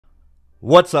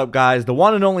What's up guys, the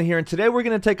one and only here, and today we're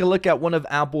going to take a look at one of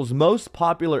Apple's most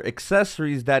popular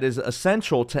accessories that is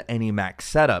essential to any Mac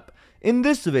setup. In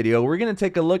this video, we're going to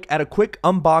take a look at a quick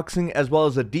unboxing as well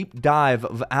as a deep dive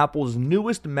of Apple's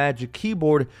newest Magic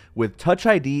Keyboard with Touch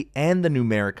ID and the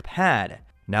Numeric pad.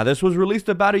 Now this was released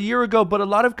about a year ago, but a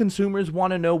lot of consumers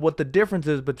want to know what the difference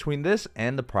is between this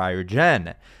and the prior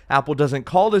gen. Apple doesn't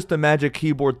call this the Magic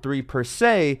Keyboard 3 per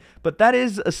se, but that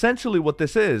is essentially what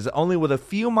this is, only with a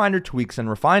few minor tweaks and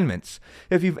refinements.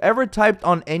 If you've ever typed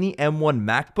on any M1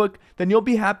 MacBook, then you'll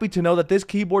be happy to know that this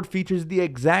keyboard features the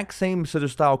exact same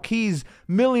scissor-style keys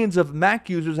millions of Mac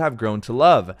users have grown to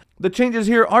love. The changes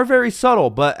here are very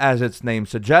subtle, but as its name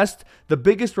suggests, the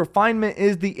biggest refinement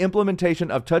is the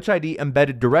implementation of Touch ID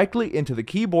embedded directly into the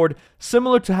keyboard,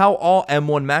 similar to how all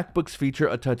M1 MacBooks feature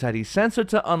a Touch ID sensor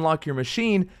to unlock your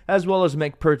machine, as well as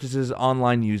make purchases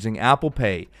online using Apple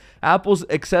Pay. Apple's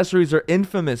accessories are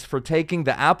infamous for taking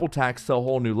the Apple tax to a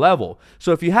whole new level,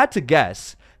 so if you had to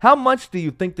guess, how much do you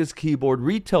think this keyboard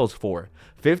retails for?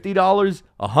 $50?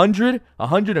 $100?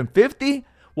 $150?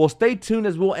 Well, stay tuned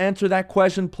as we'll answer that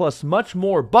question plus much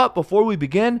more. But before we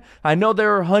begin, I know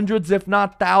there are hundreds if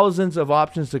not thousands of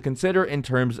options to consider in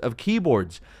terms of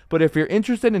keyboards. But if you're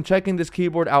interested in checking this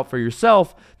keyboard out for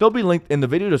yourself, they'll be linked in the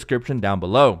video description down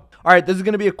below. Alright, this is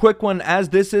going to be a quick one as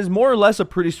this is more or less a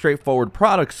pretty straightforward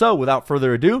product. So without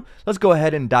further ado, let's go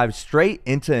ahead and dive straight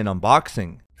into an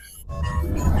unboxing.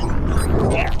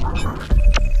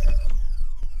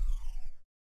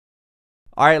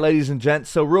 Alright ladies and gents,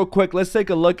 so real quick, let's take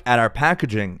a look at our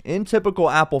packaging. In typical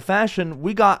Apple fashion,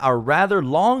 we got our rather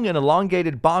long and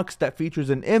elongated box that features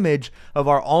an image of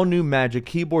our all-new Magic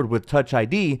Keyboard with Touch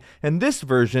ID, and this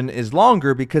version is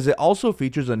longer because it also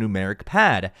features a numeric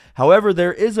pad. However,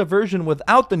 there is a version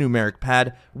without the numeric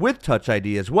pad with Touch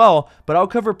ID as well, but I'll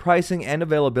cover pricing and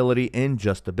availability in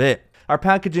just a bit. Our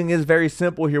packaging is very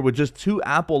simple here with just two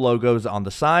Apple logos on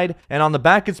the side, and on the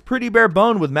back it's pretty bare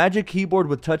bone with Magic Keyboard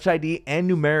with Touch ID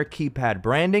and Numeric keypad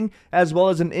branding, as well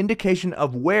as an indication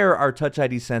of where our Touch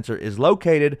ID sensor is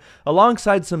located,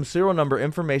 alongside some serial number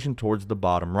information towards the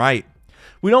bottom right.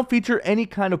 We don't feature any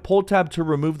kind of pull tab to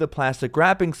remove the plastic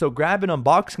wrapping, so grab an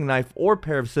unboxing knife or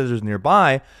pair of scissors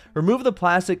nearby, remove the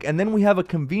plastic, and then we have a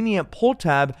convenient pull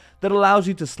tab that allows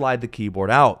you to slide the keyboard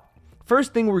out.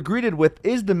 First thing we're greeted with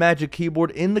is the Magic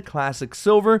Keyboard in the classic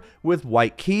silver with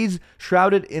white keys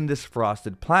shrouded in this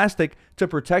frosted plastic to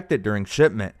protect it during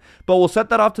shipment. But we'll set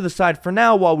that off to the side for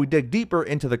now while we dig deeper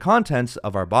into the contents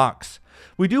of our box.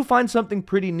 We do find something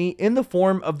pretty neat in the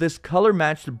form of this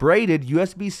color-matched braided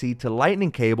USB-C to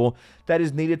Lightning cable that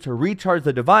is needed to recharge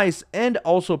the device and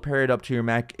also pair it up to your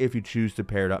Mac if you choose to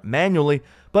pair it up manually,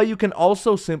 but you can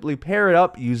also simply pair it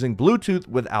up using Bluetooth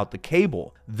without the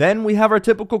cable. Then we have our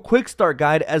typical quick start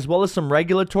guide as well as some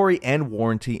regulatory and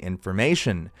warranty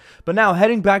information. But now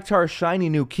heading back to our shiny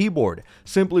new keyboard,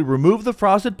 simply remove the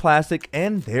frosted plastic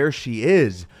and there she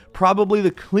is. Probably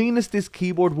the cleanest this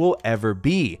keyboard will ever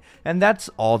be, and that's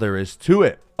all there is to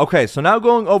it. Okay, so now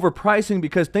going over pricing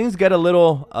because things get a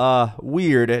little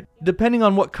weird depending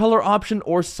on what color option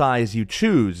or size you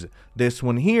choose. This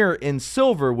one here in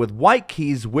silver with white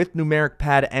keys with numeric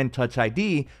pad and Touch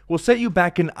ID will set you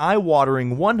back an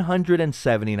eye-watering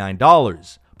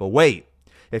 $179. But wait,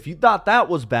 if you thought that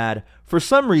was bad, for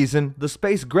some reason, the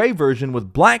space gray version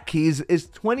with black keys is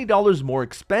 $20 more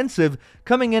expensive,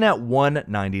 coming in at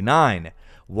 $199.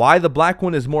 Why the black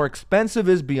one is more expensive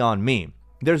is beyond me.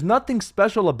 There's nothing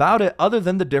special about it other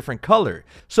than the different color.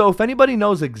 So if anybody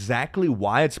knows exactly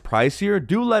why it's pricier,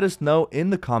 do let us know in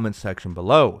the comments section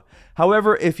below.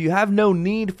 However, if you have no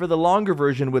need for the longer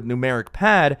version with numeric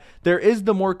pad, there is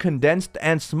the more condensed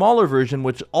and smaller version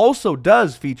which also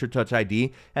does feature Touch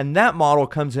ID, and that model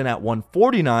comes in at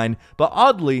 $149, but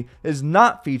oddly is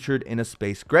not featured in a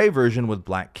space gray version with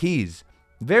black keys.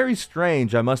 Very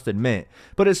strange, I must admit,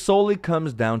 but it solely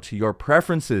comes down to your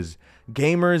preferences.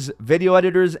 Gamers, video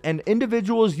editors, and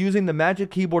individuals using the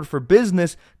Magic Keyboard for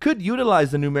business could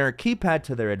utilize the numeric keypad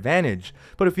to their advantage,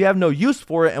 but if you have no use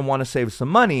for it and want to save some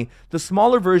money, the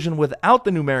smaller version without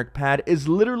the numeric pad is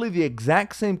literally the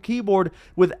exact same keyboard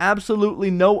with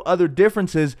absolutely no other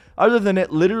differences other than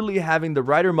it literally having the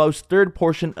rightmost third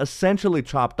portion essentially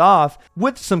chopped off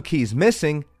with some keys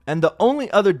missing. And the only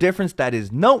other difference that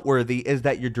is noteworthy is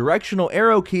that your directional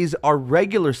arrow keys are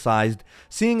regular sized,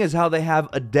 seeing as how they have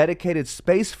a dedicated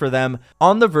space for them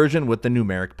on the version with the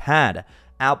numeric pad.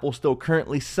 Apple still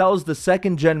currently sells the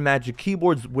second gen Magic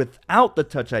Keyboards without the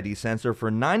Touch ID sensor for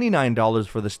 $99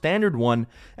 for the standard one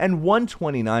and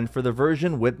 $129 for the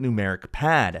version with numeric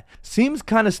pad. Seems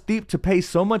kinda steep to pay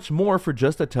so much more for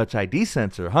just a Touch ID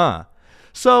sensor, huh?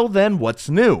 So then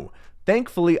what's new?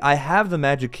 Thankfully, I have the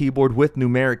Magic Keyboard with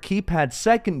Numeric Keypad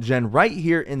 2nd Gen right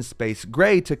here in Space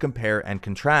Gray to compare and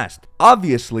contrast.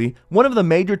 Obviously, one of the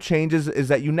major changes is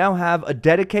that you now have a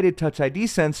dedicated Touch ID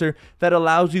sensor that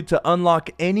allows you to unlock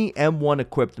any M1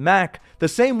 equipped Mac the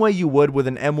same way you would with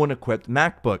an M1 equipped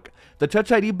MacBook. The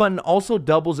Touch ID button also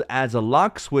doubles as a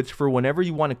lock switch for whenever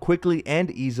you want to quickly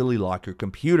and easily lock your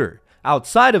computer.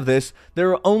 Outside of this, there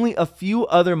are only a few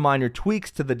other minor tweaks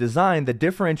to the design that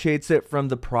differentiates it from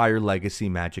the prior legacy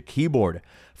Magic Keyboard.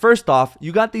 First off,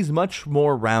 you got these much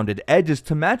more rounded edges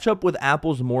to match up with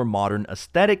Apple's more modern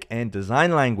aesthetic and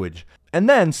design language. And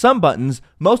then some buttons,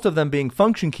 most of them being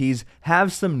function keys,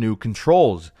 have some new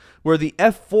controls. Where the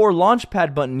F4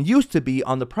 launchpad button used to be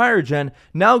on the prior gen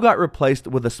now got replaced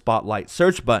with a spotlight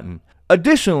search button.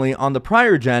 Additionally, on the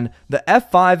prior gen, the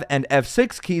F5 and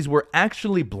F6 keys were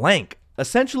actually blank,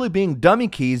 essentially being dummy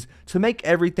keys to make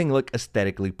everything look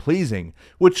aesthetically pleasing,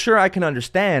 which sure I can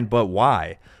understand, but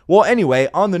why? Well anyway,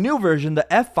 on the new version, the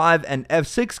F5 and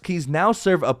F6 keys now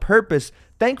serve a purpose,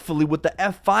 thankfully with the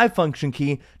F5 function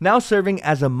key now serving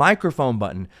as a microphone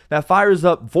button that fires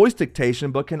up voice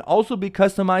dictation but can also be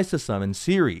customized to summon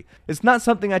Siri. It's not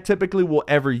something I typically will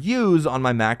ever use on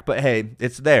my Mac, but hey,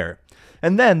 it's there.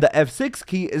 And then the F6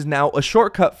 key is now a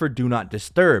shortcut for Do Not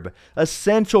Disturb,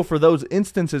 essential for those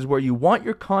instances where you want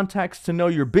your contacts to know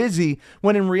you're busy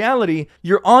when in reality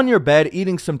you're on your bed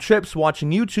eating some chips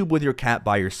watching YouTube with your cat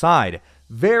by your side.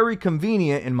 Very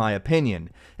convenient in my opinion.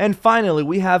 And finally,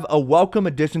 we have a welcome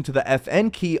addition to the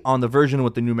FN key on the version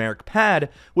with the numeric pad,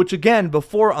 which again,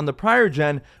 before on the prior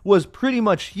gen was pretty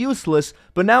much useless,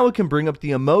 but now it can bring up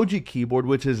the emoji keyboard,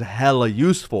 which is hella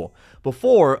useful.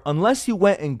 Before, unless you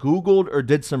went and Googled or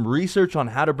did some research on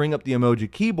how to bring up the emoji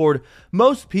keyboard,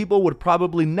 most people would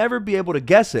probably never be able to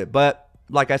guess it, but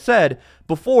like I said,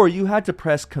 before you had to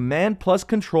press Command plus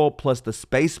Control plus the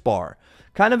space bar.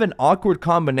 Kind of an awkward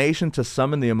combination to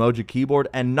summon the emoji keyboard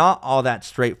and not all that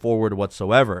straightforward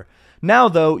whatsoever. Now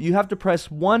though, you have to press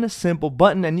one simple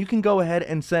button and you can go ahead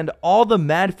and send all the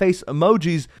mad face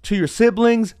emojis to your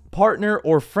siblings, partner,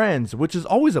 or friends, which is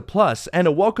always a plus and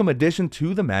a welcome addition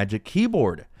to the Magic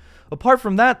Keyboard. Apart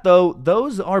from that though,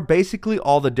 those are basically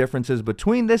all the differences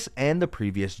between this and the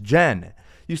previous gen.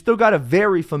 You still got a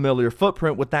very familiar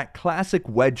footprint with that classic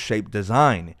wedge-shaped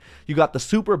design. You got the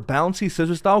super bouncy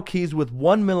scissor-style keys with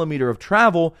 1mm of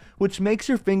travel, which makes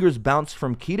your fingers bounce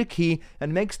from key to key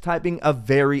and makes typing a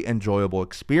very enjoyable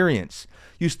experience.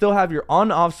 You still have your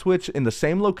on-off switch in the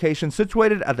same location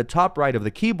situated at the top right of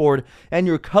the keyboard, and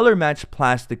your color-matched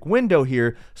plastic window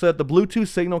here so that the Bluetooth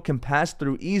signal can pass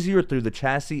through easier through the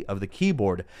chassis of the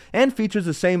keyboard, and features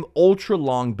the same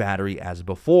ultra-long battery as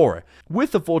before.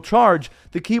 With a full charge,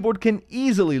 the keyboard can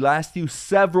easily last you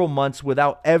several months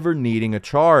without ever needing a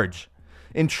charge.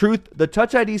 In truth, the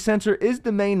Touch ID sensor is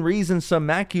the main reason some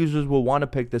Mac users will want to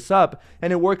pick this up,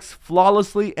 and it works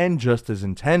flawlessly and just as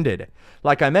intended.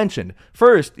 Like I mentioned,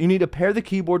 first you need to pair the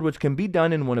keyboard, which can be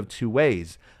done in one of two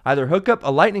ways. Either hook up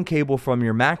a lightning cable from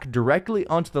your Mac directly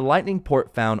onto the lightning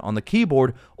port found on the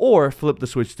keyboard, or flip the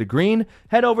switch to green,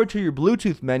 head over to your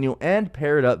Bluetooth menu and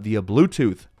pair it up via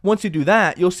Bluetooth. Once you do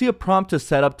that, you'll see a prompt to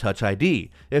set up Touch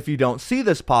ID. If you don't see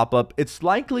this pop up, it's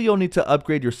likely you'll need to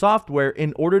upgrade your software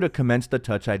in order to commence the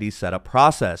Touch ID setup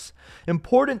process.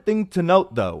 Important thing to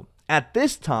note though, at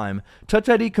this time, Touch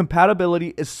ID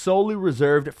compatibility is solely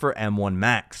reserved for M1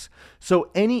 Macs.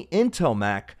 So any Intel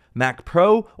Mac, Mac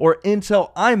Pro, or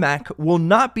Intel iMac will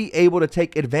not be able to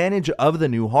take advantage of the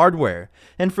new hardware.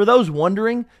 And for those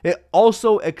wondering, it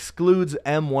also excludes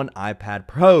M1 iPad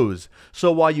Pros. So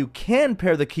while you can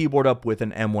pair the keyboard up with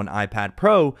an M1 iPad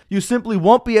Pro, you simply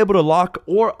won't be able to lock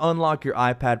or unlock your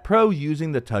iPad Pro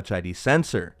using the Touch ID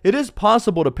sensor. It is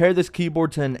possible to pair this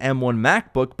keyboard to an M1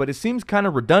 MacBook, but it seems kind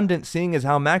of redundant seeing as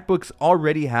how MacBooks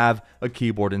already have a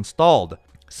keyboard installed.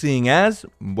 Seeing as,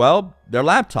 well, they're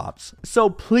laptops. So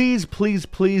please, please,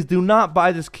 please do not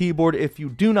buy this keyboard if you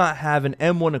do not have an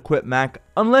M1 equipped Mac,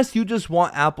 unless you just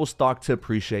want Apple stock to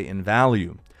appreciate in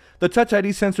value. The Touch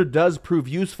ID sensor does prove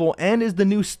useful and is the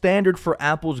new standard for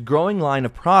Apple's growing line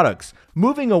of products,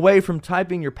 moving away from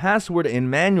typing your password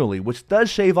in manually, which does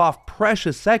shave off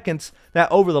precious seconds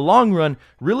that over the long run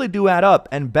really do add up,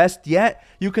 and best yet,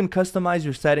 you can customize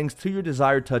your settings to your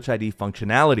desired Touch ID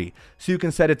functionality. So you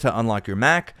can set it to unlock your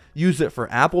Mac, use it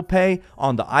for Apple Pay,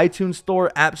 on the iTunes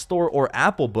Store, App Store, or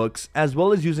Apple Books, as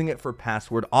well as using it for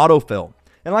password autofill.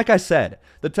 And like I said,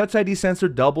 the Touch ID sensor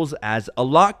doubles as a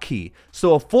lock key,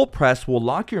 so a full press will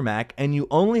lock your Mac and you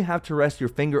only have to rest your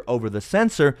finger over the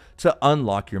sensor to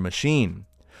unlock your machine.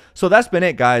 So that's been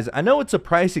it, guys. I know it's a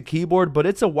pricey keyboard, but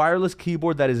it's a wireless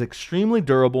keyboard that is extremely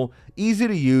durable, easy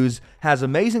to use, has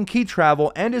amazing key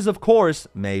travel, and is of course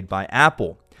made by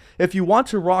Apple. If you want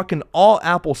to rock an all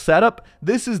Apple setup,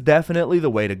 this is definitely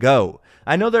the way to go.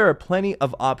 I know there are plenty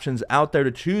of options out there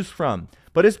to choose from,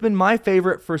 but it's been my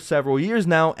favorite for several years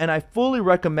now, and I fully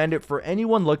recommend it for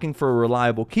anyone looking for a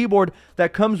reliable keyboard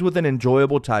that comes with an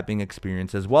enjoyable typing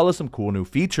experience as well as some cool new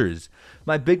features.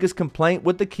 My biggest complaint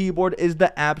with the keyboard is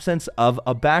the absence of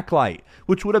a backlight,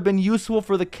 which would have been useful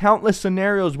for the countless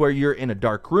scenarios where you're in a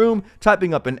dark room,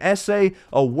 typing up an essay,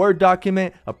 a Word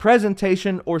document, a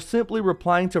presentation, or simply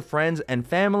replying to friends and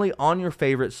family on your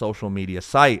favorite social media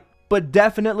site. But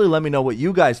definitely let me know what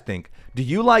you guys think. Do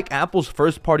you like Apple's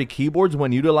first-party keyboards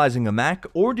when utilizing a Mac,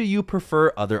 or do you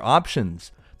prefer other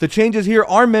options? The changes here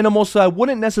are minimal, so I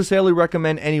wouldn't necessarily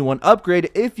recommend anyone upgrade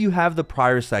if you have the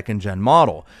prior 2nd gen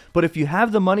model. But if you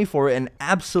have the money for it and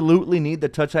absolutely need the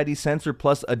Touch ID sensor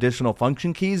plus additional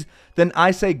function keys, then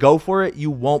I say go for it.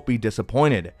 You won't be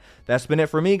disappointed. That's been it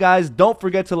for me, guys. Don't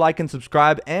forget to like and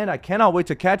subscribe, and I cannot wait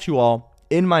to catch you all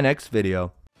in my next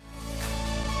video.